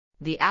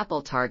The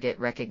apple target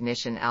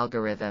recognition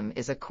algorithm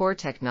is a core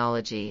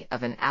technology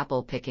of an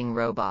apple-picking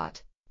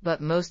robot,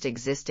 but most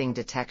existing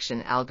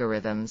detection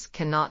algorithms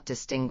cannot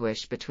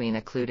distinguish between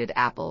occluded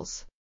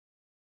apples.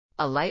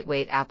 A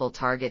lightweight apple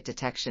target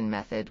detection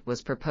method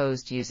was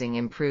proposed using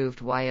improved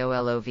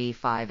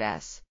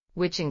YOLOv5,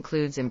 which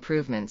includes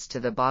improvements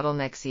to the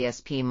bottleneck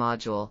CSP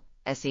module,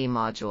 SE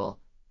module,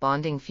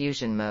 bonding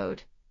fusion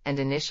mode, and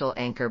initial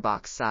anchor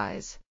box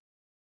size.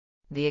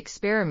 The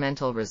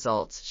experimental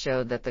results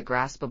showed that the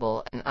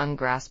graspable and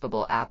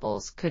ungraspable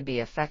apples could be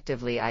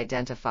effectively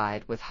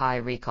identified with high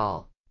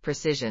recall,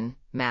 precision,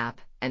 MAP,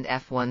 and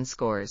F1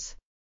 scores.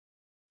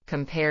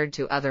 Compared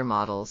to other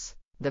models,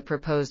 the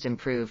proposed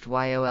improved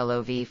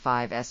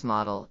YOLOv5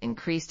 model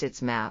increased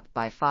its MAP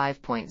by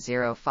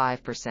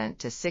 5.05%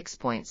 to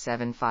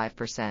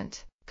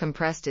 6.75%,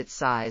 compressed its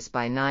size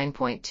by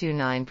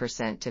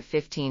 9.29% to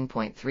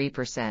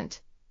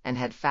 15.3%, and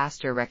had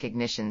faster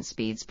recognition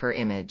speeds per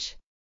image.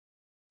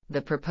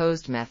 The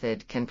proposed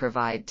method can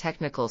provide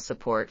technical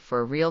support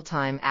for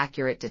real-time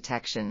accurate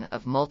detection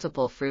of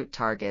multiple fruit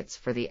targets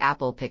for the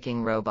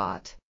apple-picking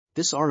robot.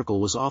 This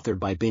article was authored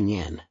by Bin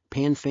Yan,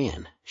 Pan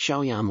Fan,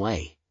 Xiaoyan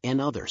Lei, and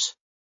others.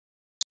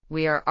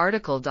 We are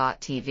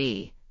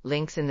RTCLTV,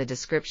 links in the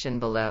description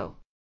below.